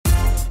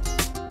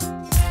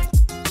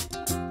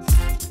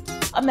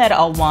Ahmed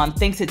Alwan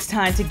thinks it's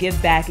time to give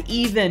back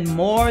even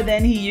more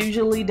than he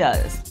usually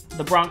does.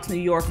 The Bronx, New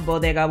York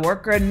Bodega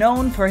worker,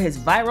 known for his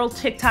viral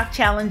TikTok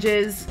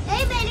challenges,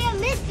 hey baby, I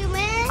missed you,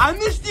 man. I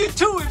missed you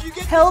too.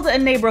 held a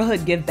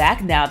neighborhood give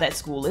back now that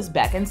school is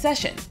back in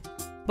session.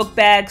 Book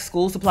bags,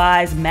 school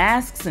supplies,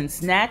 masks, and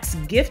snacks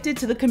gifted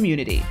to the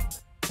community.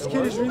 This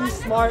kid is really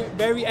smart,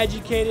 very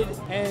educated,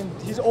 and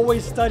he's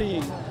always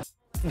studying.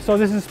 So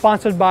this is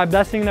sponsored by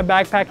Blessing in a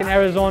Backpack in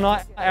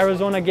Arizona.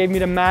 Arizona gave me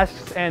the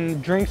masks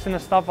and drinks and the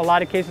stuff, a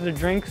lot of cases of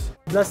drinks.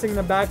 Blessing in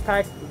a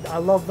Backpack, I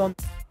love them.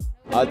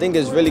 I think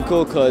it's really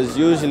cool because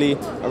usually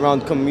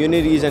around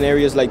communities and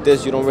areas like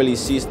this, you don't really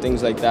see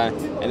things like that.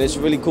 And it's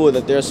really cool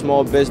that they're a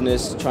small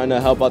business trying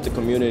to help out the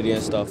community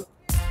and stuff.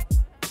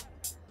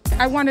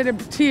 I wanted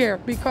to tear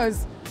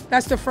because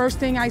that's the first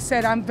thing I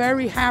said. I'm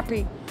very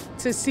happy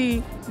to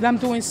see them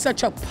doing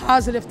such a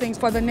positive things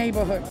for the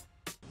neighborhood.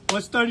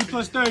 What's 30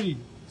 plus 30?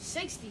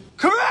 60.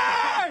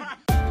 Correct!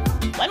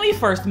 When we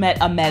first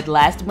met Ahmed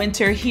last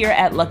winter here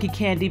at Lucky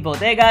Candy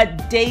Bodega,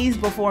 days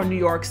before New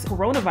York's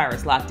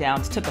coronavirus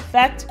lockdowns took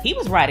effect, he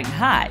was riding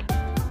high,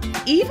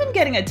 even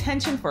getting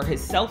attention for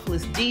his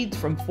selfless deeds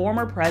from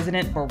former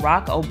President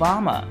Barack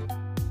Obama.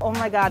 Oh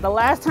my God, the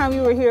last time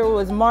you were here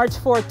was March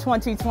 4th,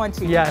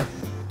 2020. Yes.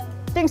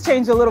 Things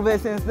changed a little bit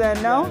since then,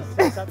 no?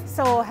 Yes.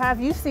 So have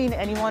you seen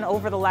anyone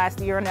over the last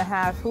year and a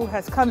half who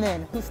has come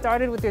in, who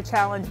started with your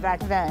challenge back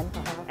then,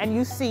 and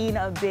you've seen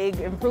a big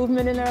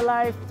improvement in their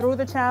life through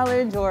the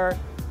challenge, or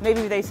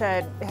maybe they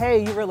said,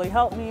 hey, you really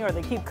helped me, or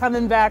they keep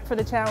coming back for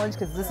the challenge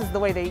because this is the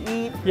way they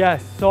eat?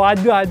 Yes, so I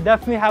do. I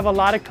definitely have a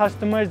lot of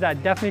customers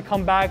that definitely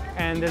come back,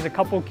 and there's a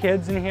couple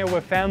kids in here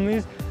with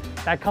families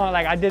that come,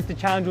 like I did the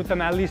challenge with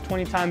them at least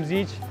 20 times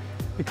each,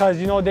 because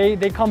you know, they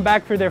come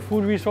back for their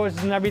food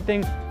resources and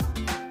everything.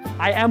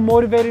 I am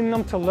motivating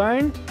them to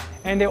learn,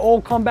 and they all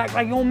come back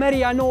like, yo,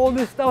 Mehdi, I know all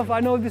this stuff. I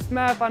know this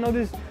math, I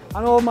know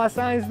all my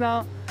science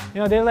now.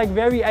 You know, they're like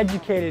very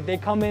educated. They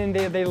come in,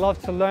 they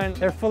love to learn.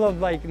 They're full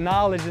of like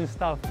knowledge and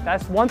stuff.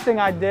 That's one thing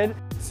I did.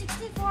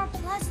 64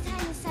 plus 10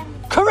 is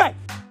 70. Correct!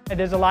 And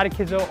there's a lot of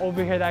kids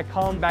over here that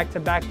come back to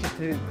back just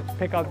to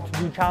pick up, to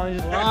do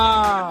challenges.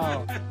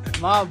 Wow,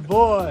 my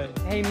boy.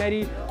 Hey,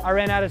 Mehdi, I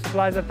ran out of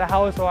supplies at the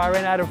house, or I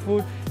ran out of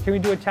food. Can we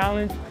do a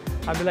challenge?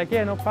 I'd be like,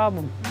 yeah, no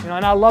problem. You know,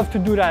 and I love to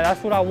do that.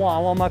 That's what I want. I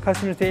want my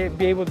customers to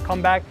be able to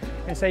come back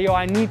and say, yo,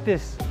 I need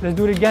this. Let's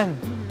do it again.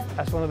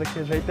 That's one of the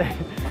kids right there.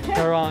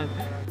 They're on.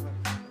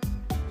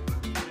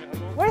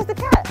 Where's the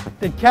cat?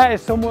 The cat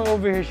is somewhere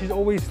over here. She's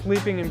always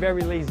sleeping and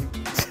very lazy.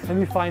 Let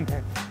me find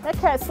her. That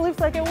cat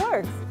sleeps like it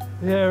works.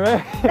 Yeah,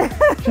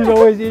 right? She's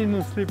always eating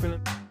and sleeping.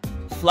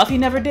 Fluffy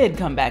never did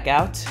come back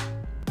out.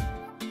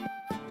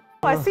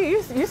 Oh, I see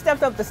you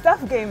stepped up the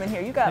stuff game in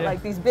here. You got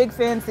like these big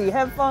fancy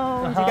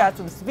headphones, you got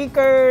some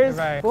speakers,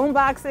 boom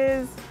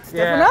boxes.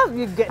 Stepping up,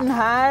 you're getting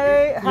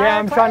high Yeah,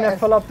 I'm class. trying to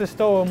fill up the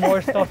store with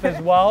more stuff as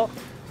well.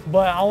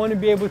 But I want to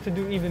be able to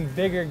do even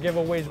bigger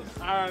giveaways.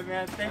 All right,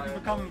 man. Thank you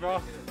for coming,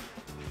 bro.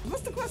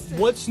 What's the question?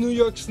 What's New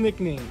York's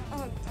nickname?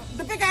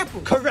 The Big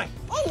Apple. Correct.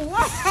 Oh, wow.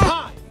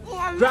 Hi. Oh,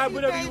 I love Grab you,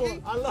 whatever baby. you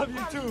want. I love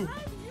you too.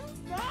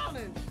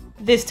 Darling.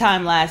 This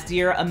time last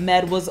year,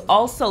 Ahmed was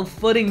also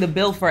footing the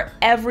bill for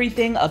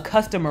everything a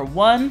customer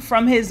won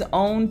from his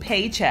own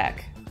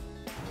paycheck.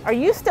 Are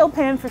you still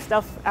paying for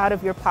stuff out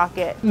of your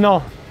pocket?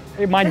 No,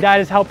 my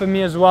dad is helping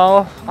me as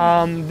well.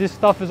 This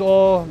stuff is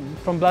all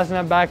from Blessing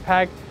in a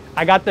Backpack.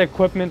 I got the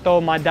equipment though.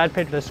 My dad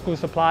paid for the school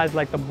supplies,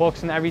 like the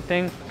books and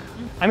everything.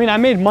 I mean, I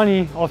made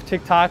money off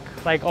TikTok,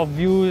 like off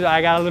views.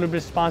 I got a little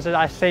bit sponsored.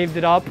 I saved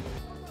it up.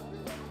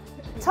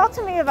 Talk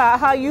to me about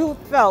how you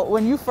felt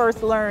when you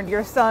first learned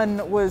your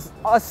son was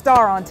a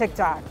star on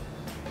TikTok.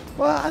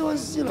 Well, I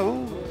was, you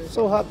know,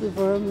 so happy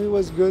for him. He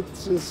was good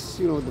since,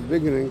 you know, the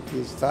beginning.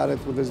 He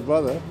started with his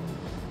brother,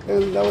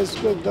 and that was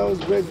good. That was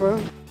great for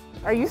him.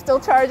 Are you still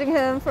charging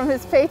him from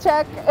his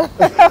paycheck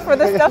for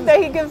the stuff that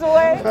he gives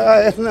away?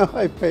 No,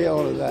 I pay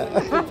all of that.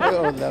 I pay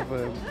all of that for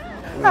him.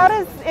 How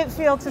does it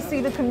feel to see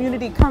the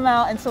community come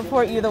out and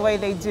support you the way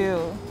they do?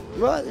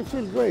 Well, it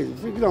feels great.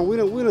 You know, we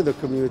know the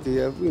community.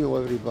 We know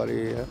everybody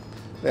here.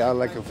 They are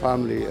like a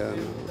family.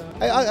 And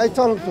I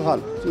told him to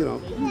help. You know,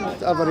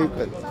 whatever he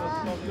could.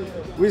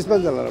 We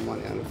spend a lot of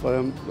money on it for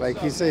him. Like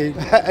he said,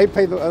 I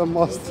pay the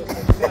most.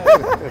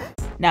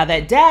 Now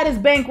that Dad is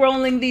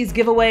bankrolling these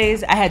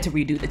giveaways, I had to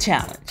redo the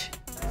challenge.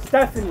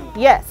 Stephanie.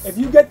 Yes. If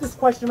you get this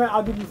question right,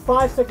 I'll give you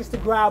 5 seconds to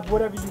grab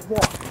whatever you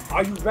want.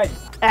 Are you ready?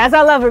 As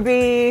I love her,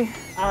 B.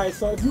 All right,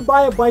 so if you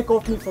buy a bike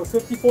off me for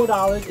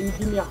 $54 and you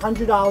give me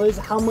 $100,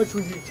 how much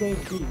would your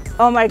change be?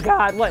 Oh my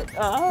God, what?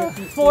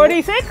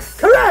 46?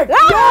 Correct!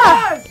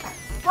 Ah! Yes! 5!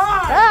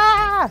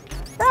 Ah!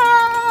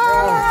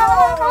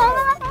 Ah!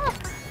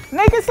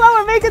 Make it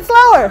slower, make it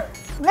slower.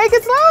 Make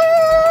it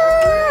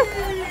slower!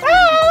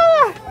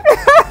 Ah!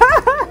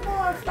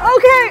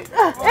 Okay,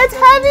 it's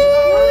heavy!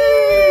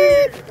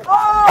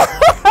 Oh!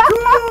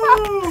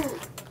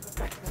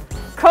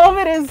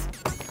 COVID is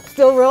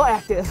still real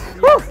active.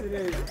 Yes, it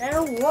is.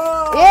 And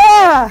one!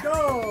 Yeah!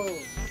 Go!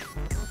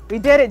 We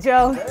did it,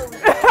 Joe.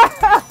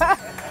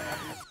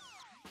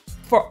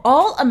 For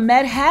all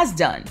Ahmed has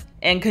done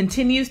and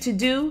continues to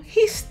do,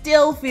 he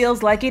still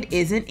feels like it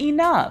isn't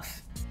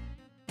enough.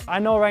 I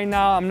know right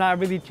now I'm not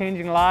really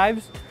changing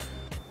lives.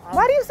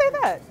 Why do you say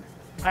that?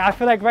 I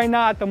feel like right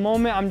now at the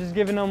moment I'm just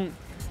giving them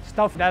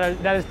stuff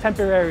that is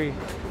temporary.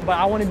 But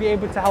I want to be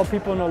able to help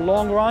people in the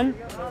long run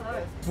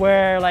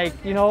where, like,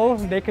 you know,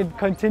 they could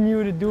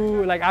continue to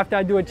do, like, after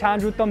I do a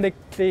challenge with them,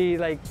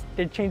 they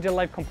change their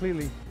life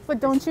completely. But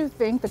don't you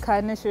think the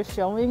kindness you're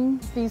showing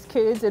these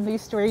kids and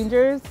these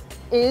strangers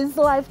is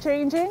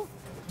life-changing?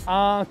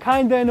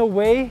 Kinda in a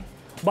way,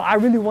 but I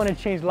really want to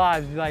change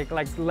lives, like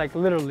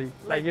literally,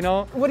 like, you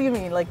know. What do you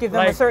mean? Like give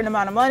them a certain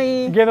amount of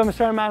money? Give them a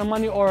certain amount of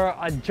money, or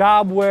a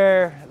job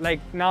where, like,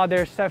 now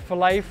they're set for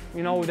life.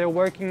 You know, they're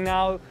working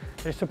now,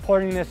 they're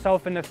supporting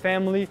themselves and their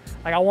family.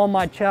 Like, I want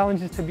my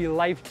challenges to be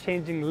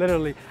life-changing,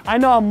 literally. I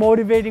know I'm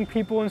motivating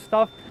people and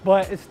stuff,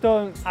 but it's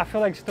still, I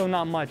feel like still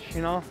not much,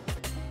 you know.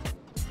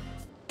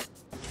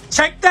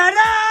 Check that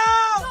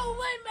out! No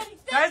way, Manny.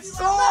 That's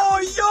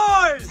all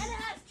yours! And it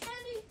has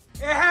candy.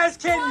 It has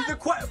candy.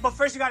 But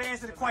first you gotta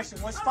answer the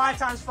question. What's 5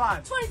 times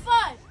 5?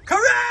 25.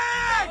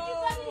 Correct!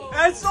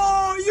 That's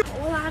all you.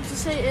 All I have to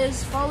say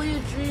is follow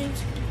your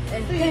dreams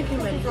and thank you,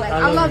 Manny. Like,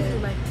 I love you.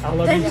 Like, I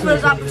love thank you you too. for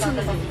this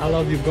opportunity. I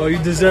love you, bro. You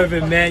deserve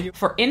it, man.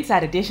 For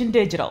Inside Edition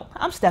Digital,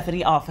 I'm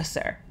Stephanie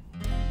Officer.